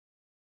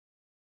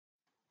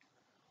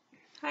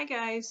Hi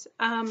guys.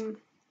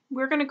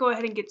 We're going to go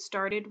ahead and get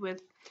started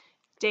with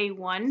day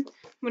one.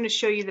 I'm going to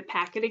show you the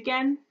packet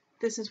again.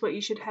 This is what you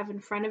should have in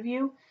front of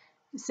you.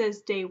 It says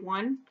day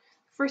one.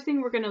 First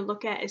thing we're going to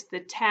look at is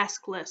the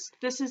task list.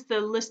 This is the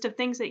list of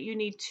things that you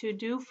need to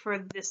do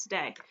for this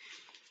day.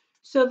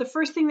 So the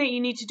first thing that you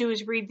need to do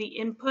is read the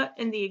input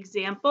and the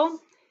example.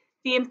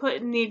 The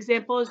input and the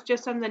example is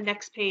just on the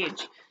next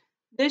page.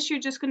 This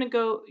you're going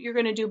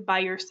to do by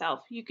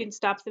yourself. You can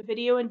stop the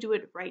video and do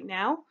it right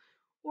now,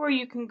 or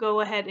you can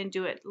go ahead and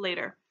do it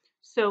later.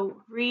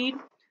 So read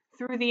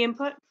through the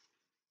input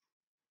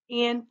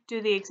and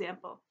do the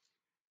example.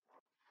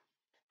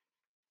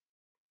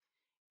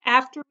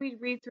 After we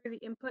read through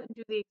the input and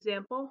do the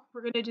example,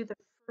 we're going to do the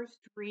first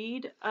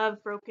read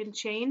of Broken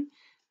Chain.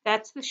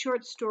 That's the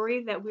short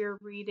story that we're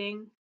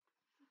reading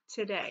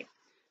today.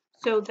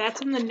 So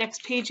that's in the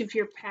next page of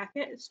your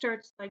packet. It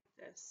starts like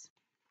this.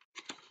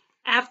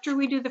 After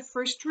we do the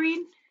first read,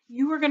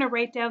 you are going to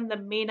write down the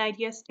main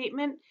idea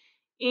statement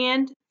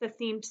and the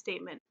theme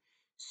statement.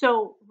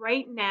 So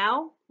right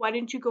now, why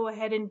don't you go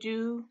ahead and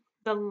do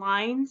the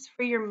lines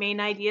for your main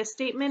idea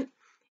statement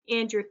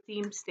and your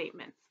theme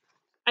statement.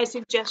 I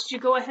suggest you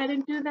go ahead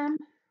and do them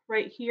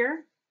right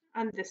here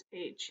on this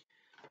page.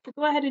 So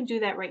go ahead and do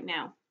that right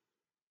now.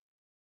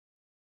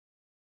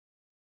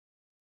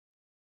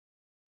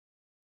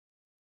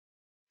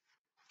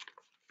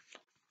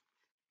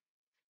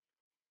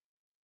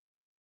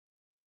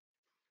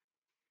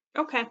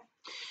 Okay,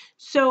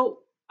 so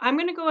I'm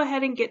going to go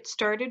ahead and get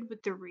started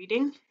with the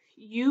reading.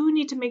 You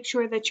need to make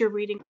sure that you're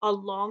reading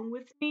along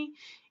with me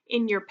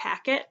in your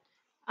packet.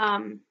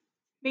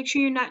 Make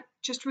sure you're not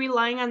just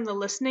relying on the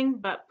listening,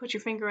 but put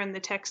your finger in the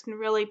text and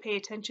really pay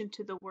attention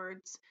to the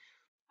words.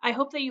 I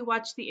hope that you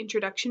watched the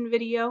introduction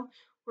video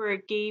where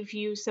it gave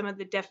you some of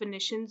the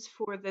definitions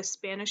for the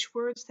Spanish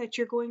words that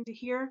you're going to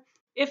hear.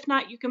 If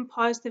not, you can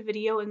pause the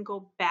video and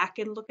go back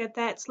and look at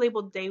that. It's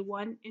labeled Day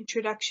 1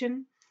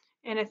 Introduction,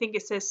 and I think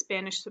it says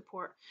Spanish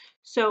Support.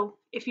 So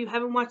if you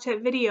haven't watched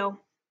that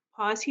video,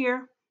 pause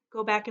here,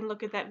 go back and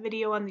look at that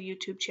video on the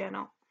YouTube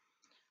channel.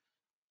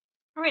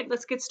 All right,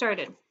 let's get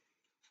started.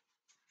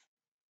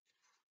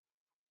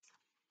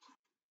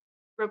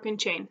 Broken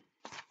Chain.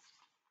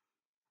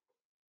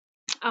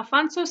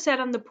 Alfonso sat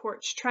on the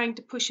porch, trying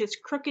to push his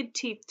crooked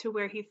teeth to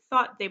where he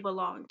thought they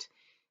belonged.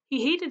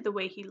 He hated the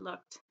way he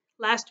looked.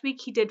 Last week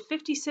he did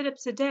 50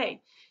 sit-ups a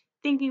day,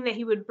 thinking that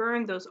he would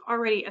burn those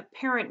already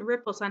apparent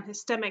ripples on his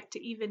stomach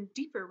to even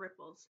deeper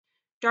ripples,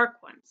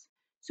 dark ones.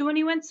 So when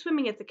he went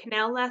swimming at the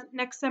canal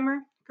next summer,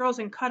 girls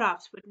in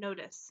cutoffs would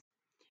notice.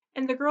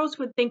 And the girls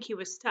would think he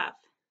was tough,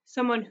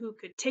 someone who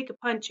could take a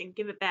punch and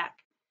give it back.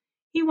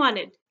 He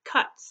wanted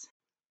cuts,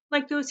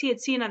 like those he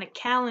had seen on a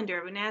calendar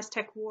of an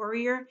Aztec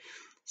warrior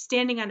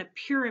standing on a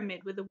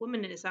pyramid with a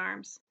woman in his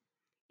arms.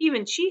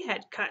 Even she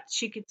had cuts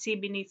she could see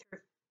beneath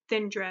her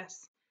thin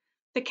dress.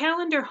 The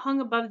calendar hung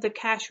above the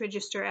cash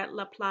register at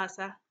La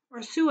Plaza.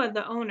 Ursua,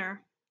 the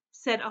owner,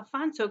 said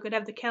Alfonso could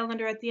have the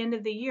calendar at the end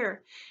of the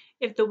year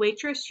if the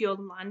waitress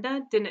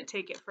Yolanda didn't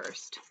take it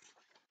first.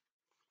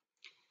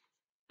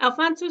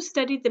 Alfonso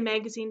studied the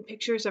magazine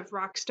pictures of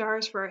rock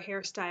stars for a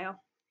hairstyle.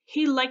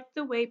 He liked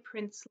the way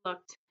Prince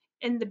looked,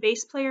 and the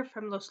bass player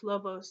from Los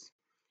Lobos.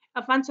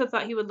 Alfonso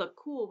thought he would look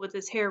cool with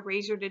his hair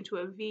razored into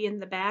a V in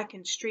the back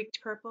and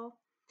streaked purple.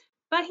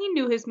 But he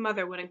knew his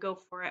mother wouldn't go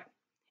for it.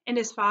 And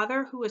his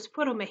father, who was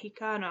puro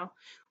Mexicano,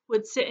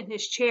 would sit in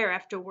his chair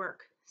after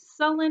work,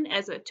 sullen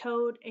as a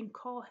toad, and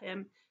call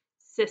him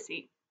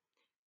Sissy.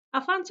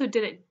 Alfonso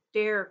didn't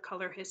dare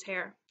color his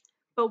hair,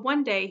 but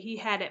one day he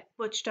had it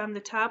butched on the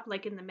top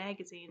like in the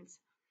magazines.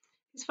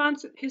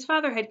 His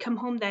father had come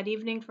home that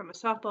evening from a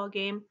softball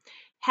game,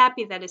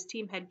 happy that his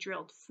team had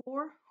drilled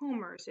 4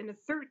 homers in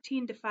a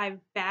 13-5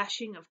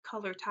 bashing of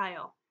color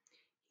tile.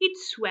 He'd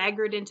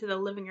swaggered into the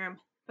living room,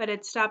 but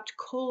had stopped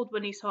cold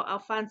when he saw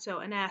Alfonso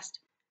and asked,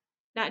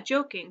 not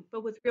joking,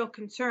 but with real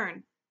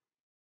concern,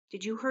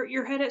 "Did you hurt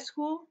your head at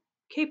school?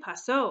 ¿Qué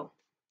pasó?"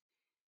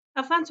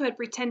 Alfonso had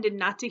pretended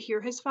not to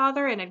hear his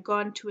father and had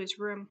gone to his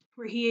room,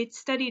 where he had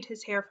studied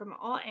his hair from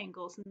all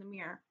angles in the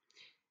mirror.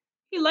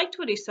 He liked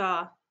what he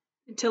saw,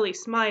 until he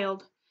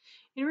smiled,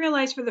 and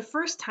realized for the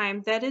first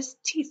time that his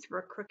teeth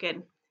were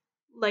crooked,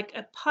 like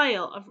a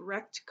pile of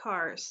wrecked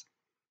cars.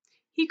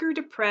 He grew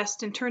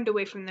depressed and turned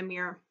away from the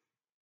mirror.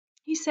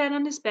 He sat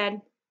on his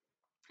bed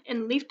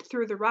and leafed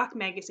through the rock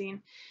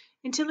magazine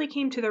until he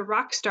came to the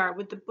rock star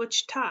with the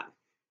butch top.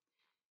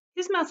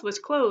 His mouth was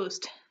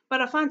closed, but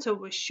Alfonso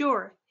was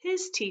sure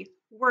his teeth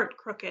weren't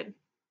crooked.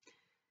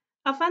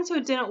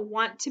 Alfonso didn't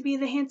want to be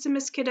the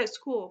handsomest kid at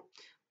school,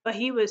 but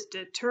he was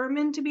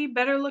determined to be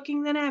better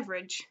looking than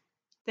average.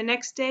 The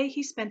next day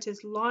he spent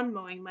his lawn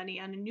mowing money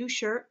on a new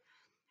shirt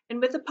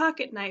and with a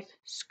pocket knife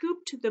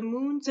scooped the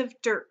moons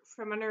of dirt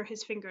from under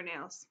his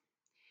fingernails.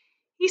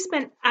 He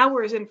spent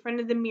hours in front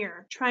of the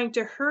mirror trying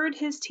to herd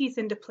his teeth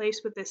into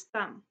place with his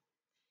thumb.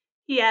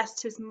 He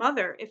asked his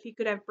mother if he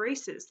could have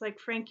braces like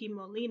Frankie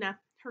Molina,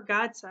 her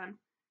godson.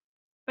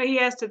 But he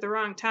asked at the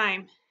wrong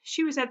time.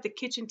 She was at the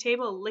kitchen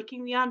table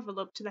licking the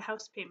envelope to the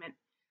house payment.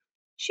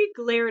 She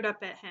glared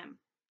up at him.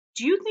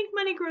 Do you think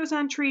money grows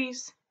on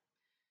trees?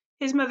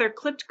 His mother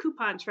clipped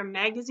coupons from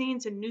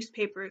magazines and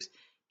newspapers,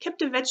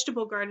 kept a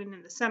vegetable garden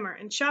in the summer,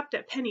 and shopped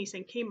at Penny's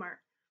and Kmart.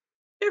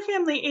 Their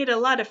family ate a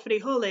lot of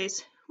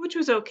frijoles, which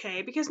was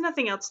okay because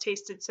nothing else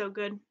tasted so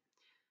good.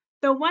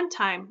 Though one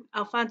time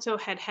Alfonso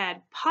had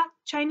had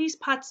Chinese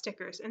pot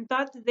stickers and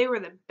thought that they were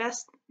the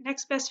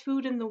next best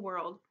food in the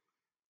world.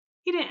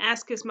 He didn't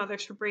ask his mother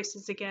for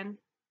braces again.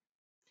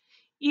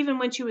 Even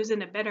when she was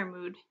in a better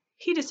mood,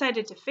 he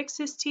decided to fix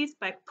his teeth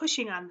by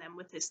pushing on them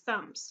with his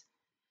thumbs.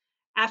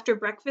 After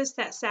breakfast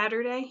that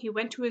Saturday, he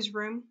went to his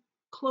room,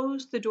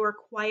 closed the door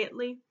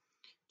quietly,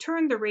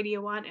 turned the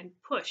radio on, and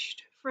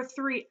pushed for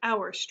 3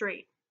 hours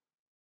straight.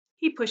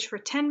 He pushed for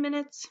 10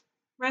 minutes,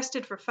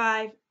 rested for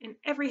 5, and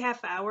every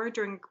half hour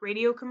during a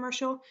radio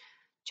commercial,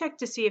 checked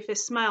to see if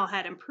his smile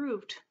had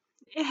improved.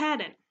 It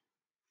hadn't.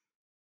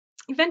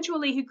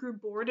 Eventually, he grew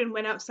bored and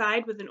went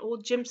outside with an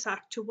old gym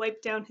sock to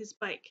wipe down his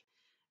bike,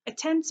 a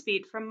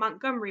 10-speed from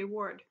Montgomery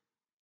Ward.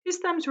 His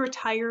thumbs were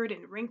tired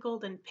and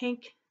wrinkled and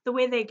pink, the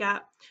way they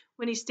got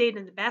when he stayed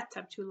in the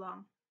bathtub too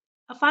long.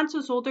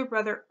 Alfonso's older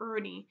brother,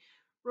 Ernie,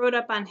 rode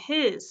up on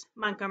his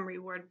Montgomery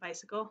Ward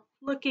bicycle,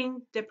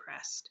 looking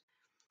depressed.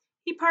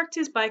 He parked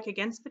his bike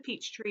against the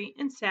peach tree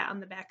and sat on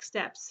the back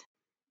steps,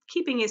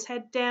 keeping his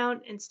head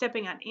down and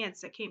stepping on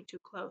ants that came too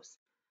close.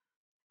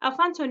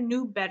 Alfonso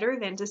knew better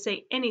than to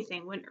say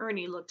anything when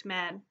Ernie looked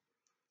mad.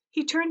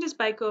 He turned his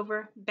bike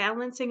over,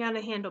 balancing on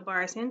the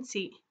handlebars and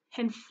seat,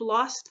 and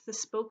flossed the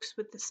spokes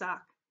with the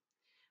sock.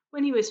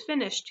 When he was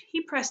finished,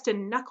 he pressed a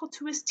knuckle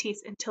to his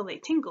teeth until they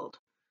tingled.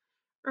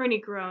 Ernie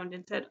groaned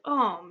and said,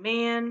 "Oh,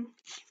 man."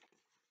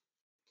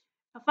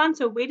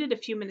 Alfonso waited a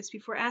few minutes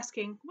before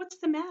asking, "What's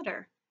the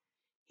matter?"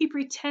 He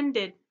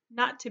pretended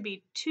not to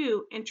be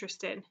too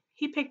interested.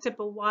 He picked up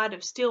a wad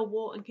of steel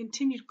wool and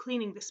continued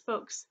cleaning the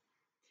spokes.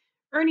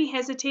 Ernie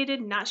hesitated,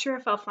 not sure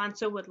if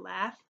Alfonso would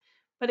laugh,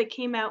 but it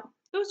came out,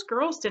 "Those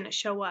girls didn't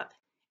show up,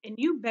 and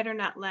you better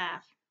not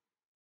laugh."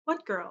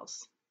 "What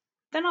girls?"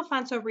 Then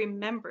Alfonso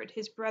remembered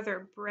his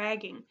brother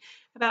bragging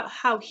about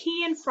how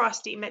he and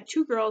Frosty met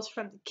two girls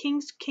from the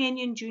Kings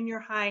Canyon Junior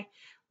High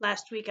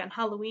last week on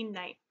Halloween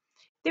night.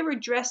 They were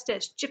dressed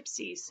as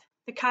gypsies,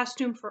 the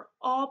costume for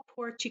all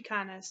poor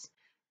Chicanas.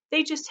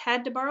 They just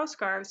had to borrow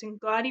scarves and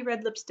gaudy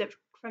red lipstick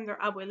from their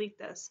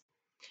abuelitas.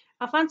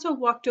 Alfonso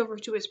walked over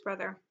to his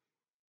brother.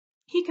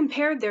 He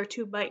compared their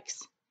two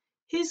bikes.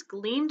 His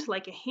gleamed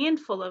like a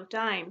handful of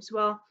dimes,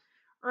 while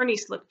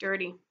Ernie's looked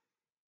dirty.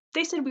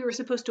 They said we were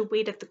supposed to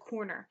wait at the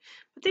corner,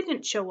 but they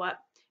didn't show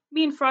up.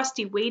 Me and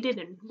Frosty waited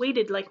and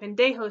waited like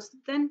mendejos,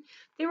 then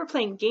they were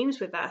playing games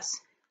with us.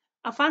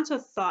 Alfonso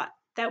thought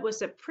that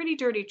was a pretty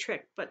dirty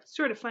trick, but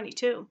sort of funny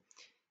too.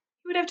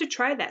 He would have to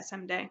try that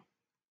someday.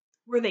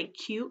 "Were they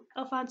cute?"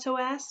 Alfonso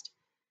asked.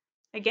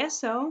 "I guess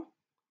so.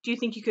 Do you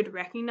think you could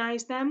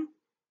recognize them?"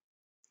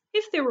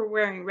 "If they were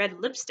wearing red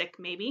lipstick,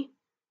 maybe."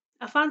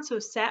 Alfonso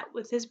sat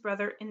with his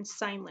brother in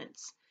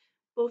silence,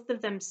 both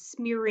of them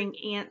smearing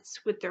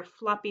ants with their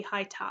floppy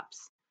high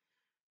tops.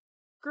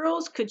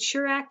 Girls could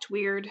sure act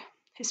weird,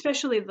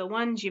 especially the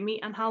ones you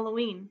meet on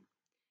Halloween.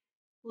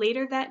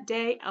 Later that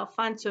day,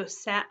 Alfonso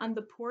sat on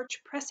the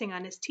porch pressing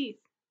on his teeth.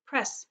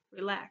 Press,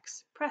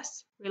 relax,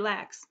 press,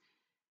 relax.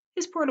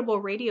 His portable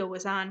radio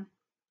was on,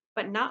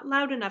 but not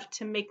loud enough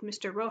to make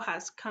Mr.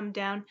 Rojas come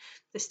down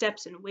the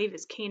steps and wave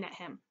his cane at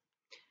him.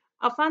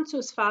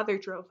 Alfonso's father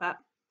drove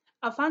up.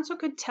 Alfonso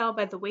could tell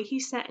by the way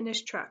he sat in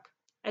his truck,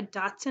 a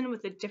Datsun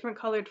with a different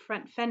colored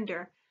front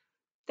fender,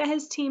 that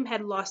his team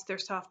had lost their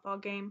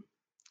softball game.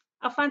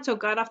 Alfonso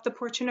got off the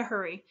porch in a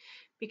hurry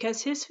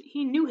because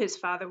he knew his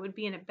father would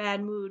be in a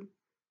bad mood.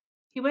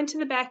 He went to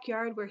the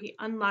backyard where he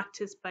unlocked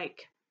his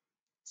bike,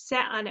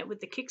 sat on it with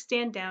the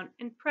kickstand down,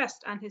 and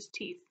pressed on his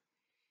teeth.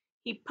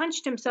 He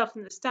punched himself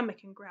in the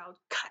stomach and growled,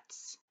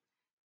 "Cuts."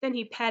 Then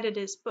he patted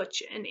his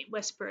butch and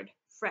whispered,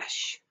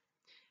 "Fresh."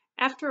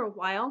 After a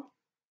while,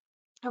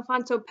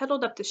 Alfonso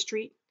pedaled up the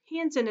street,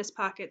 hands in his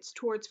pockets,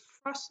 towards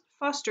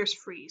Foster's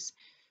Freeze,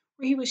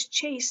 where he was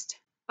chased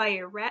by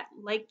a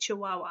rat-like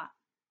chihuahua.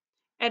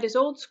 At his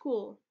old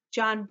school,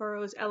 John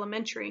Burroughs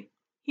Elementary,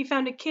 he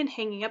found a kid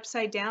hanging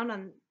upside down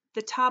on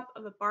the top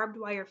of a barbed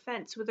wire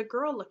fence with a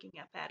girl looking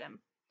up at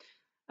him.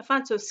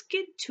 Alfonso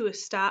skidded to a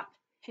stop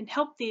and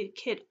helped the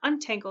kid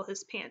untangle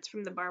his pants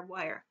from the barbed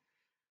wire.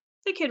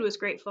 The kid was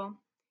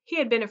grateful. He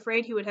had been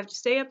afraid he would have to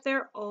stay up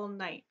there all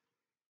night.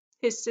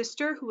 His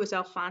sister, who was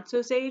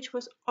Alfonso's age,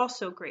 was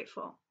also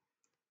grateful.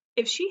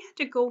 If she had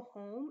to go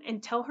home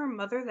and tell her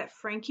mother that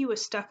Frankie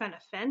was stuck on a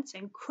fence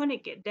and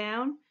couldn't get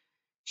down,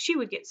 she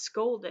would get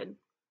scolded.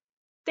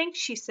 "Thanks,"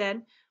 she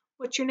said.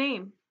 "What's your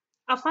name?"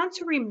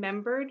 Alfonso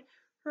remembered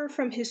her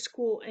from his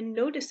school and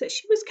noticed that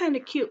she was kind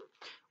of cute,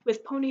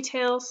 with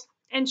ponytails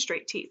and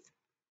straight teeth.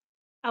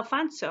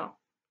 "Alfonso,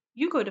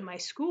 you go to my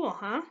school,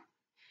 huh?"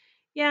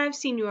 "Yeah, I've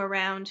seen you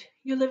around.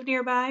 You live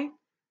nearby?"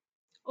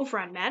 "Over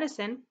on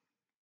Madison.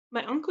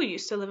 My uncle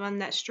used to live on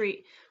that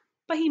street,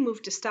 but he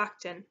moved to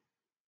Stockton."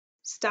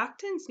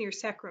 "Stockton's near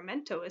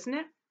Sacramento, isn't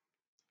it?"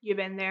 "You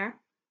been there?"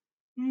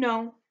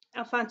 "No."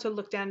 Alfonso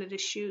looked down at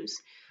his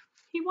shoes.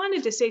 He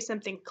wanted to say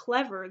something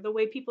clever, the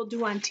way people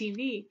do on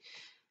TV,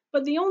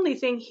 but the only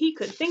thing he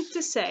could think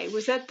to say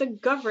was that the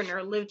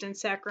governor lived in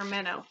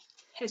Sacramento.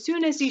 As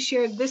soon as he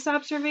shared this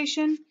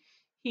observation,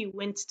 he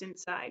winced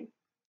inside.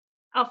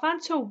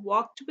 Alfonso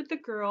walked with the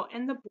girl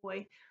and the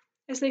boy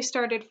as they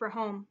started for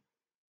home.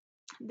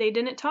 They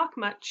didn't talk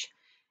much.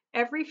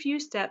 Every few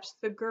steps,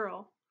 the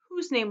girl,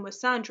 whose name was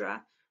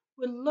Sandra,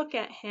 would look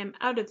at him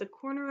out of the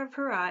corner of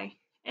her eye,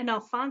 and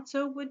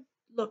Alfonso would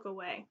look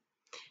away.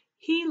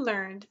 He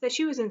learned that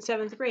she was in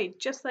seventh grade,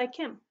 just like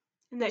him,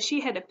 and that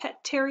she had a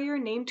pet terrier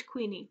named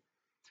Queenie.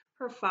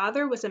 Her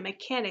father was a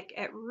mechanic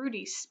at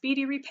Rudy's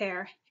Speedy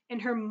Repair,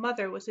 and her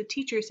mother was a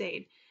teacher's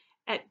aide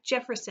at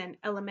Jefferson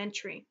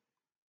Elementary.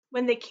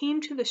 When they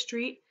came to the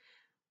street,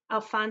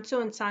 Alfonso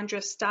and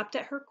Sandra stopped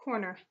at her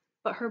corner,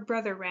 but her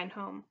brother ran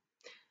home.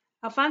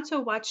 Alfonso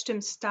watched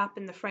him stop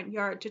in the front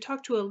yard to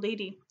talk to a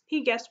lady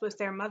he guessed was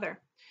their mother.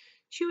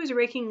 She was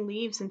raking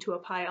leaves into a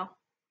pile.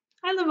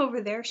 "I live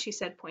over there," she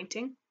said,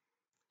 pointing.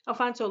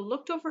 Alfonso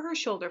looked over her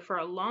shoulder for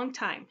a long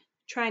time,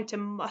 trying to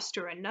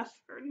muster enough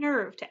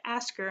nerve to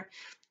ask her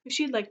if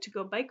she'd like to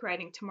go bike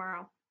riding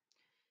tomorrow.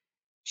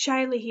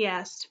 Shyly he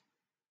asked,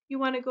 "You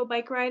want to go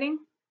bike riding?"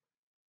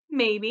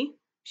 "Maybe."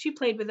 She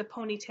played with a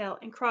ponytail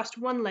and crossed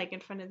one leg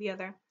in front of the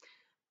other.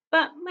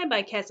 "But my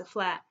bike has a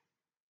flat."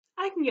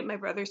 "I can get my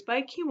brother's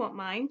bike. He won't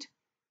mind."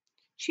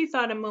 She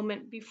thought a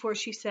moment before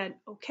she said,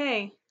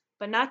 "Okay,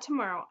 but not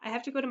tomorrow. I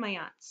have to go to my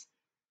aunt's."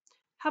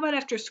 "How about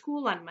after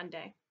school on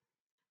Monday?"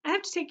 "I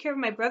have to take care of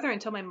my brother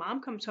until my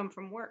mom comes home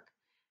from work."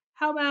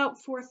 "How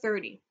about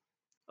 4:30?"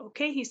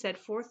 "Okay," he said,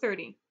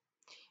 4:30.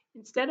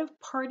 Instead of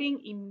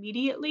parting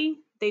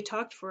immediately, they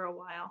talked for a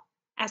while,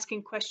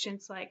 asking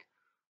questions like,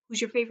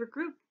 "Who's your favorite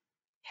group?"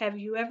 "Have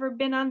you ever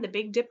been on the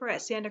Big Dipper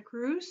at Santa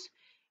Cruz?"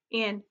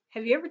 And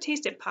 "Have you ever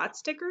tasted pot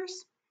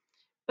stickers?"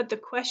 But the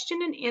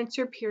question and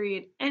answer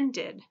period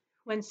ended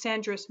when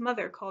Sandra's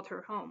mother called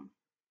her home.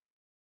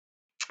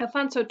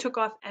 Alfonso took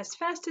off as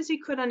fast as he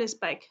could on his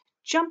bike,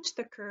 jumped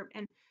the curb,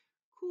 and,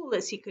 cool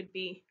as he could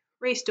be,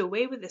 raced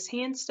away with his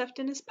hands stuffed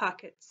in his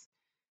pockets.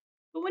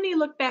 But when he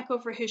looked back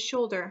over his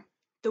shoulder,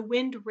 the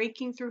wind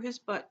raking through his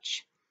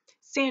butch,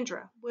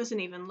 Sandra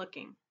wasn't even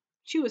looking.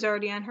 She was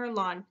already on her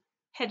lawn,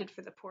 headed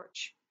for the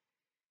porch.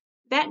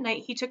 That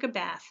night he took a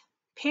bath,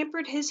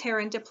 pampered his hair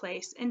into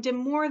place, and did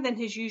more than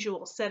his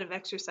usual set of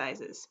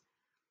exercises.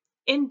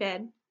 In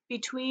bed,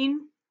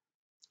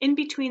 in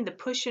between the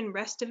push and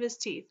rest of his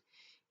teeth,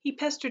 he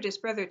pestered his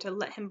brother to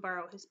let him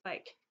borrow his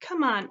bike.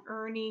 "Come on,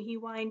 Ernie," he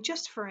whined,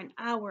 "just for an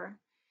hour."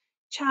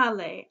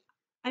 "Chale,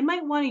 I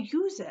might want to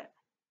use it."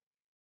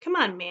 "Come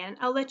on, man,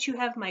 I'll let you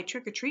have my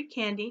trick-or-treat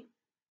candy."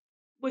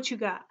 "What you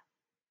got?"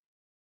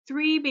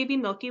 "3 baby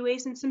Milky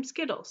Ways and some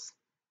Skittles."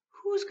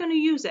 "Who's going to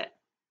use it?"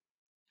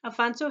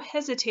 Alfonso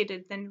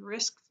hesitated, then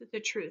risked the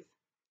truth.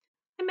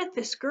 "I met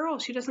this girl.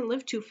 She doesn't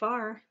live too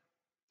far."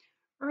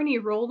 Ernie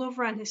rolled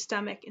over on his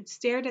stomach and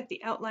stared at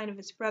the outline of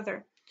his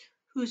brother,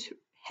 whose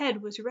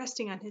head was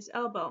resting on his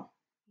elbow.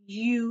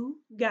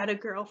 "You got a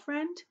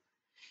girlfriend?"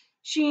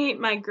 "She ain't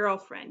my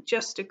girlfriend,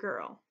 just a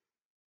girl."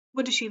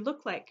 "What does she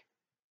look like?"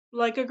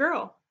 "Like a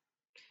girl."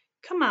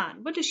 "Come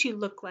on, what does she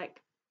look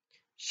like?"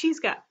 "She's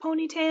got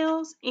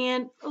ponytails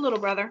and a little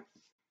brother."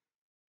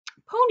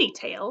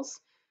 "Ponytails?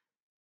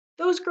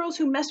 Those girls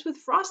who messed with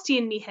Frosty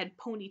and me had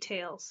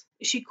ponytails.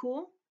 Is she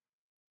cool?"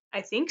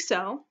 "I think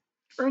so."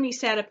 Ernie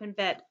sat up in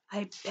bed.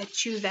 "I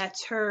bet you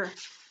that's her."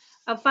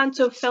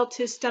 Alfonso felt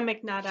his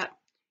stomach knot up.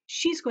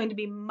 "She's going to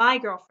be my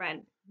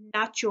girlfriend,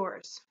 not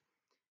yours."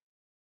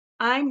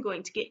 "I'm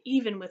going to get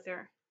even with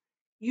her."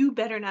 "You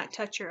better not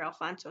touch her,"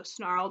 Alfonso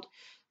snarled,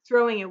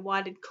 throwing a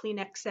wadded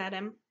Kleenex at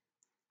him.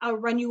 "I'll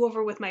run you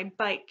over with my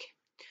bike."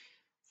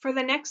 For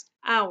the next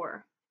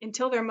hour,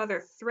 until their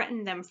mother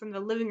threatened them from the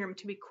living room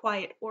to be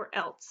quiet or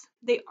else,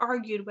 they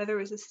argued whether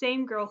it was the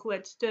same girl who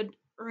had stood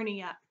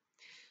Ernie up.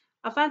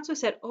 Alfonso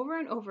said over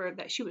and over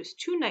that she was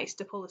too nice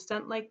to pull a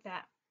stunt like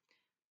that.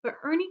 But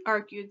Ernie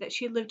argued that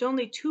she lived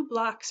only 2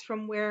 blocks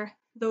from where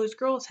those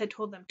girls had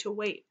told them to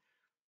wait,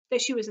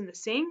 that she was in the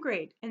same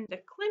grade, and the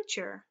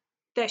clincher,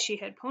 that she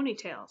had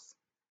ponytails.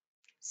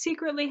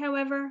 Secretly,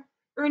 however,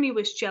 Ernie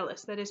was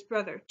jealous that his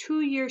brother, 2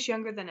 years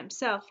younger than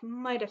himself,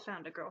 might have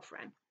found a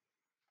girlfriend.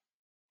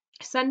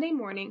 Sunday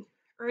morning,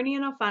 Ernie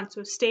and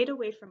Alfonso stayed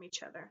away from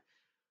each other,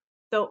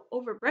 though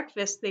over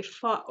breakfast they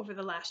fought over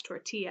the last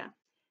tortilla.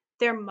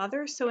 Their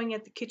mother, sewing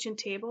at the kitchen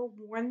table,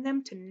 warned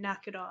them to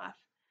knock it off.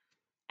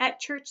 At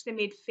church, they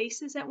made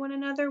faces at one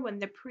another when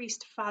the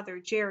priest, Father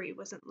Jerry,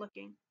 wasn't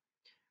looking.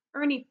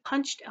 Ernie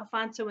punched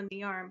Alfonso in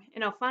the arm,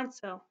 and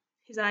Alfonso,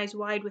 his eyes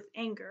wide with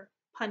anger,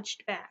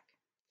 punched back.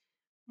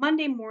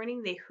 Monday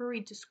morning, they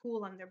hurried to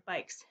school on their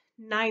bikes,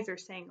 neither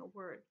saying a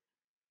word,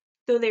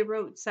 though they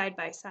rode side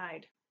by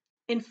side.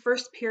 In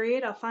first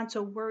period,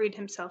 Alfonso worried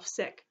himself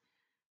sick.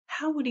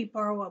 How would he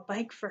borrow a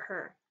bike for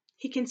her?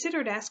 He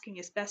considered asking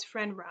his best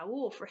friend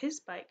Raoul for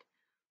his bike.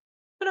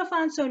 But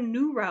Alfonso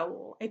knew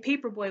Raoul, a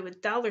paperboy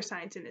with dollar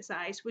signs in his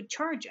eyes, would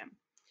charge him,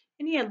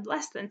 and he had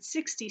less than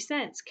 60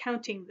 cents,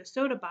 counting the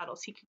soda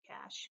bottles he could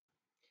cash.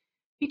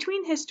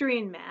 Between history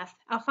and math,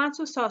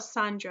 Alfonso saw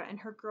Sandra and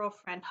her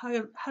girlfriend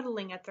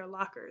huddling at their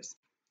lockers.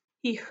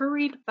 He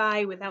hurried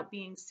by without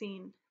being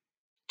seen.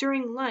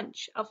 During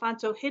lunch,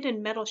 Alfonso hid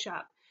in Metal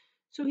Shop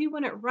so he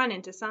wouldn't run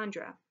into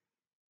Sandra.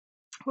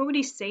 What would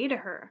he say to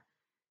her?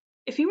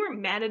 If he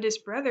weren't mad at his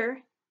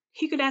brother,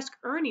 he could ask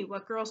Ernie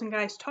what girls and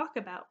guys talk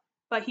about.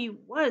 But he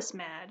was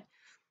mad.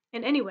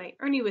 And anyway,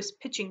 Ernie was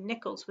pitching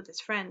nickels with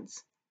his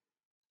friends.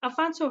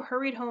 Alfonso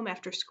hurried home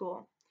after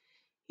school.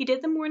 He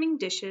did the morning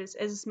dishes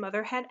as his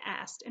mother had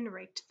asked and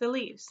raked the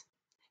leaves.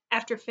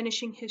 After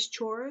finishing his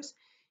chores,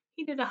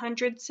 he did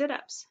 100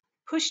 sit-ups,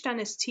 pushed on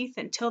his teeth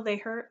until they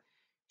hurt,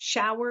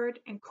 showered,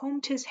 and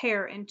combed his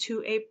hair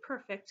into a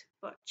perfect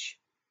butch.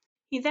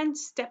 He then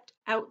stepped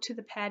out to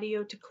the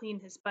patio to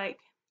clean his bike.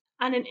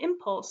 On an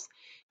impulse,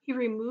 he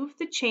removed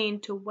the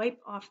chain to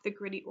wipe off the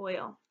gritty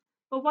oil.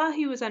 But while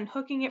he was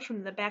unhooking it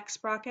from the back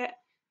sprocket,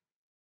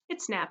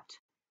 it snapped.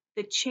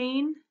 The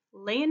chain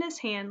lay in his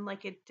hand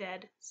like a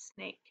dead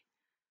snake.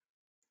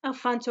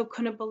 Alfonso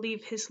couldn't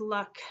believe his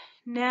luck.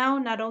 Now,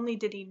 not only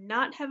did he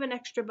not have an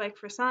extra bike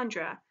for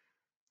Sandra,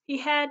 he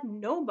had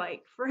no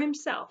bike for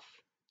himself.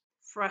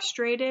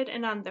 Frustrated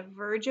and on the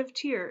verge of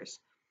tears,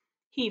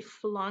 he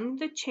flung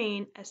the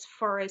chain as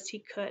far as he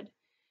could.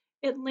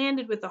 It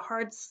landed with a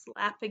hard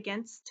slap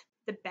against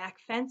the back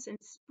fence and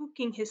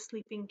spooking his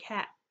sleeping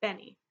cat,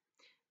 Benny.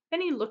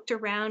 Benny looked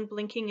around,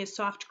 blinking his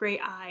soft gray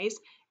eyes,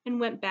 and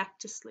went back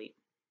to sleep.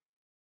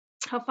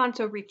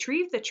 Alfonso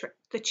retrieved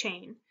the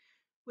chain,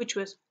 which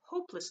was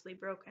hopelessly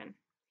broken.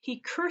 He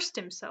cursed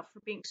himself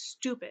for being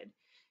stupid,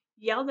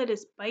 yelled at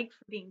his bike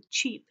for being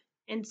cheap,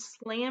 and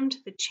slammed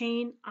the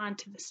chain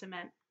onto the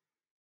cement.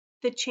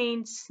 The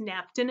chain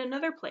snapped in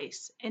another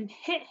place and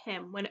hit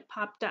him when it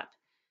popped up,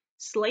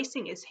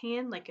 slicing his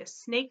hand like a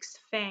snake's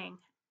fang.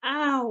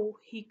 "Ow!"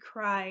 he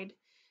cried,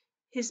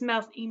 his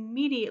mouth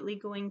immediately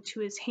going to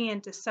his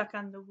hand to suck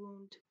on the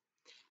wound.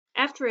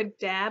 After a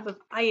dab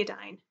of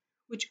iodine,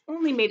 which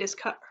only made his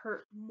cut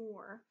hurt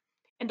more,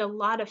 and a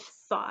lot of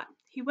thought,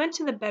 he went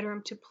to the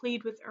bedroom to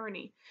plead with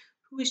Ernie,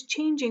 who was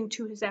changing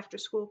to his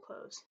after-school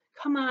clothes.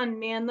 "Come on,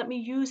 man, let me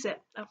use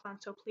it,"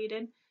 Alfonso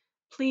pleaded.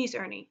 "Please,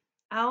 Ernie,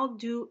 I'll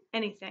do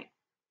anything."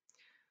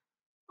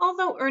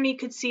 Although Ernie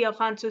could see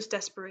Alfonso's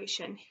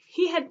desperation,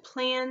 he had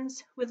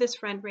plans with his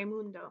friend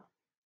Raimundo.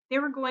 They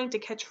were going to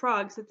catch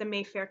frogs at the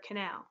Mayfair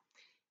Canal.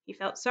 He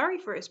felt sorry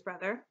for his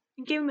brother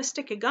and gave him a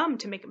stick of gum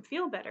to make him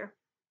feel better,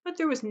 but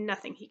there was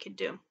nothing he could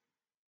do.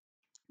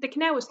 The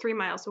canal was 3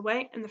 miles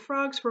away, and the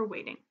frogs were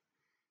waiting.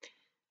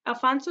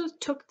 Alfonso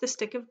took the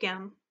stick of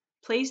gum,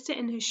 placed it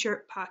in his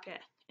shirt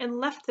pocket, and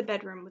left the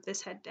bedroom with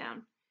his head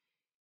down.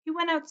 He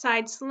went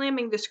outside,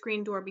 slamming the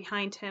screen door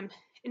behind him,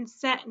 and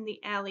sat in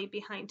the alley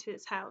behind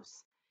his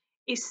house.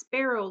 A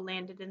sparrow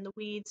landed in the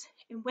weeds,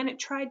 and when it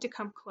tried to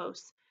come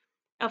close,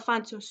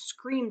 Alfonso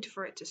screamed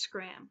for it to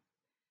scram.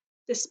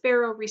 The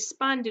sparrow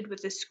responded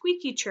with a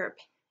squeaky chirp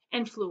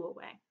and flew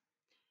away.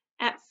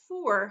 At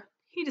 4,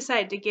 he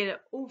decided to get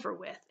it over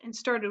with and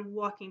started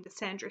walking to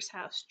Sandra's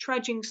house,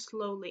 trudging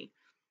slowly,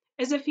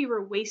 as if he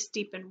were waist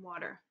deep in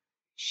water.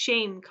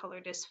 Shame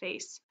colored his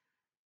face.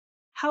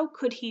 How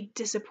could he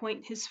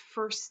disappoint his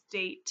first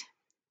date?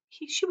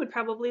 She would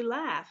probably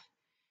laugh.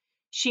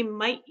 She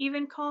might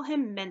even call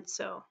him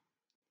Menso.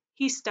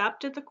 He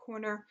stopped at the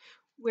corner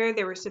where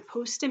they were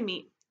supposed to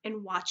meet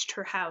and watched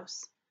her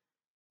house.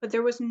 But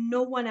there was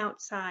no one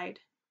outside,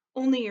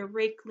 only a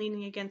rake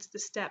leaning against the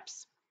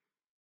steps.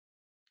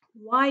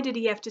 Why did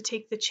he have to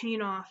take the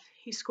chain off?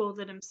 He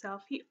scolded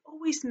himself. He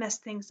always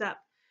messed things up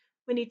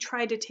when he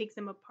tried to take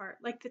them apart.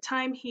 Like the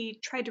time he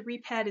tried to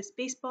repad his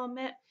baseball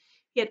mitt,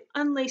 he had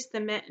unlaced the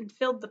mitt and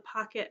filled the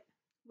pocket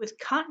with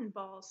cotton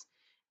balls.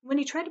 When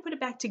he tried to put it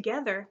back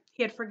together,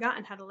 he had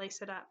forgotten how to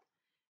lace it up.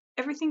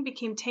 Everything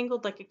became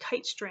tangled like a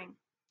kite string.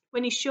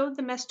 When he showed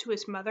the mess to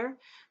his mother,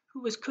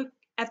 who was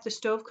at the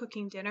stove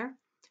cooking dinner,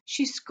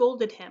 she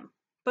scolded him,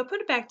 but put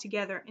it back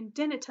together and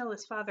didn't tell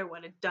his father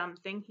what a dumb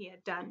thing he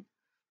had done.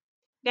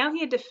 Now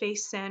he had to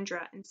face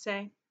Sandra and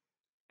say,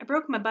 "I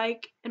broke my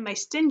bike, and my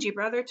stingy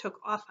brother took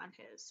off on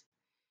his."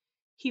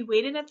 He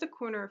waited at the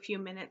corner a few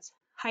minutes,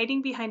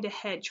 hiding behind a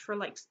hedge for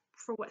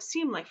what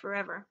seemed like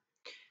forever.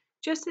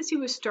 Just as he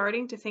was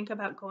starting to think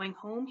about going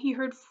home, he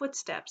heard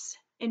footsteps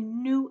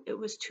and knew it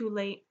was too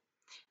late.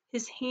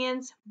 His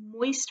hands,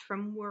 moist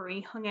from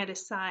worry, hung at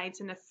his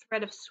sides, and a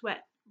thread of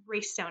sweat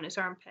raced down his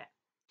armpit.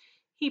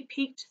 He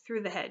peeked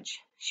through the hedge.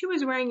 She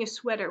was wearing a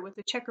sweater with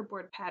a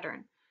checkerboard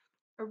pattern.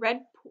 A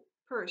red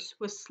purse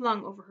was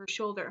slung over her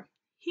shoulder.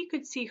 He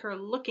could see her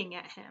looking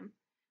at him,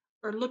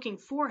 or looking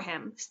for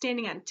him,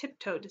 standing on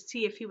tiptoe to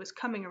see if he was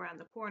coming around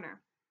the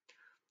corner.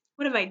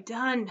 "What have I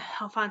done?"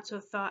 Alfonso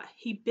thought.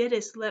 He bit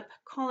his lip,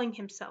 calling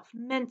himself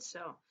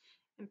Menso,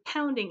 and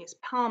pounding his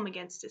palm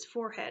against his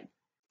forehead.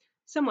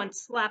 Someone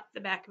slapped the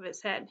back of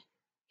his head.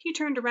 He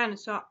turned around and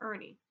saw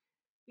Ernie.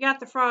 "We got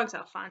the frogs,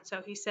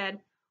 Alfonso," he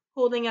said,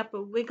 holding up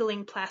a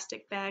wiggling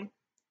plastic bag.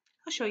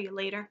 "I'll show you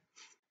later."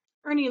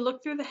 Ernie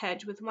looked through the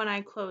hedge with one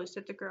eye closed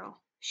at the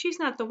girl. "She's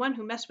not the one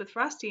who messed with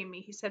Frosty and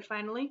me," he said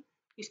finally.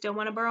 "You still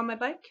want to borrow my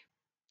bike?"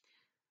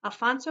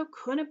 Alfonso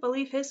couldn't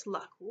believe his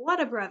luck. What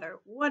a brother,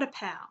 what a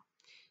pal.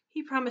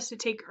 He promised to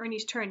take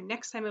Ernie's turn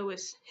next time it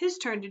was his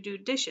turn to do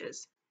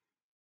dishes.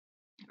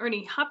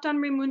 Ernie hopped on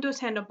Raimundo's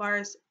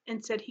handlebars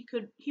and said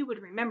he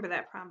would remember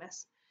that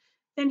promise.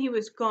 Then he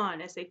was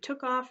gone as they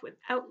took off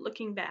without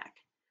looking back.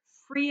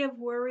 Free of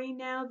worry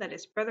now that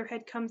his brother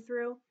had come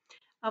through,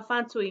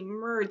 Alfonso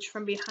emerged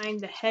from behind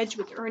the hedge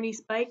with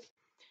Ernie's bike,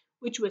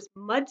 which was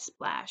mud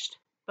splashed,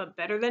 but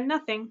better than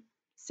nothing.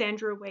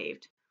 Sandra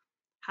waved.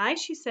 Hi,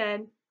 she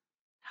said.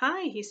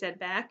 Hi, he said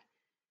back.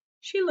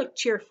 She looked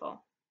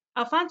cheerful.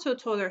 Alfonso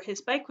told her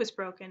his bike was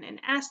broken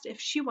and asked if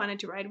she wanted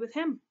to ride with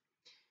him.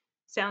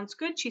 Sounds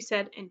good, she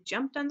said, and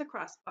jumped on the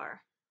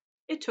crossbar.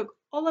 It took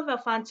all of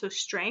Alfonso's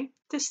strength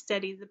to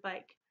steady the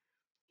bike.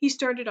 He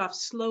started off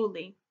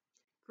slowly,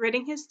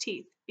 gritting his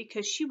teeth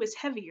because she was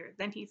heavier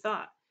than he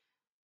thought.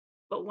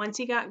 But once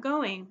he got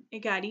going, it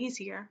got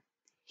easier.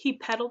 He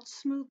pedaled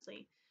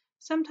smoothly,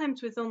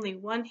 sometimes with only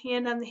one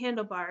hand on the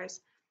handlebars,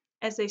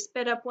 as they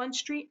sped up one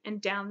street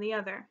and down the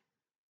other.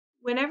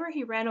 Whenever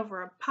he ran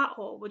over a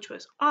pothole, which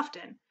was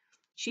often,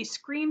 she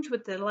screamed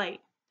with delight,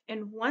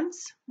 and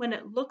once, when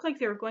it looked like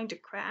they were going to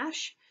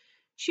crash,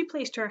 she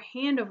placed her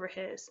hand over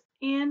his,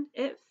 and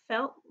it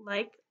felt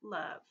like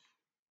love.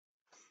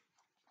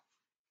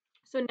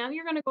 So now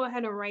you're going to go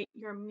ahead and write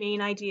your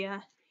main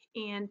idea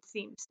and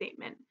theme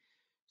statement.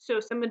 So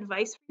some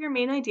advice for your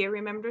main idea,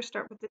 remember to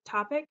start with the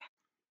topic.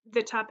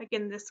 The topic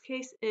in this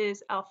case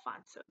is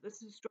Alfonso.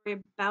 This is a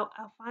story about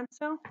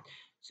Alfonso.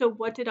 So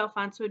what did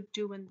Alfonso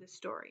do in this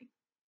story?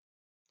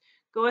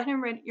 Go ahead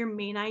and write your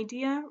main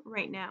idea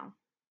right now.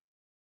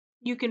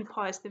 You can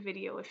pause the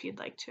video if you'd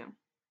like to.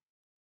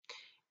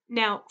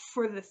 Now,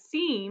 for the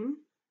theme,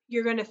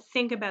 you're going to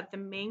think about the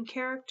main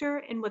character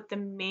and what the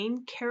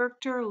main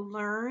character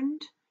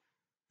learned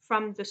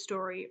from the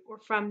story or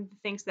from the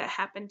things that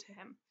happened to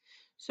him.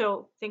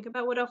 So think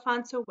about what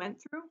Alfonso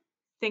went through.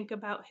 Think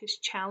about his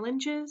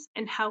challenges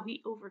and how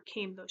he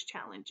overcame those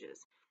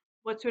challenges.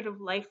 What sort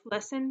of life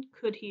lesson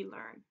could he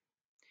learn?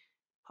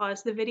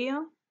 Pause the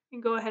video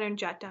and go ahead and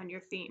jot down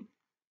your theme.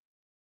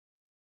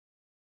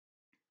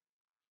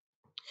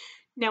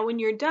 Now, when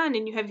you're done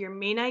and you have your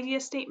main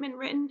idea statement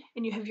written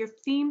and you have your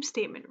theme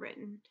statement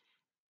written,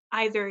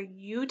 either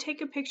you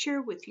take a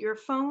picture with your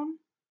phone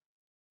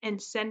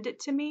and send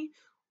it to me,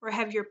 or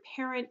have your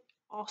parent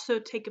also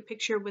take a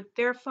picture with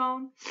their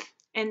phone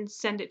and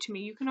send it to me.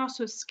 You can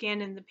also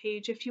scan in the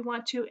page if you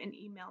want to and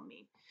email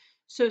me.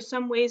 So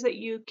some ways that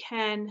you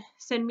can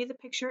send me the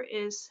picture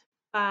is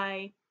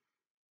by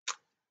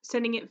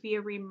sending it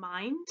via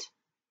Remind,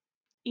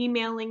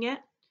 emailing it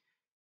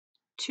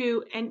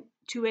to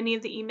any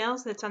of the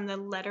emails that's on the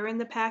letter in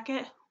the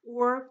packet,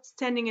 or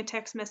sending a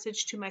text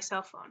message to my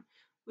cell phone,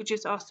 which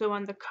is also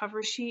on the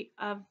cover sheet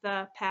of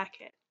the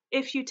packet.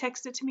 If you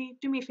text it to me,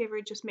 do me a favor,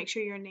 just make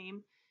sure your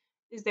name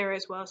is there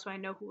as well so I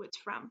know who it's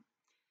from.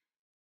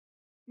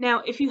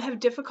 Now, if you have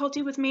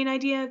difficulty with main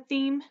idea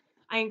theme,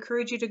 I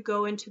encourage you to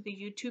go into the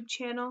YouTube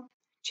channel,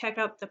 check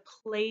out the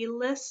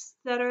playlists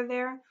that are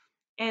there,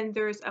 and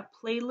there's a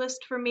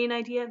playlist for main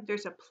idea,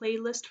 there's a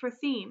playlist for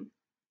theme,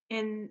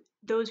 and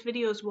those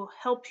videos will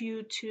help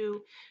you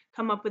to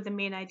come up with the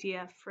main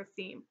idea for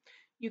theme.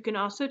 You can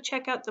also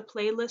check out the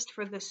playlist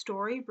for the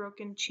story,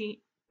 Broken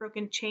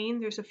Chain.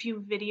 There's a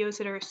few videos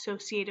that are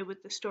associated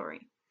with the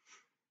story.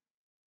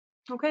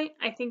 Okay,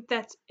 I think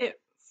that's it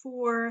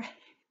for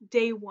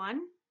day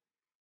one.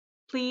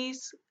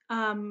 Please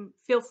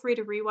feel free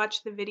to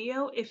rewatch the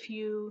video if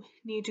you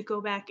need to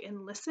go back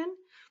and listen.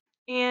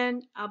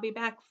 And I'll be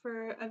back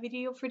for a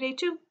video for day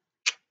two.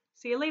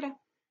 See you later.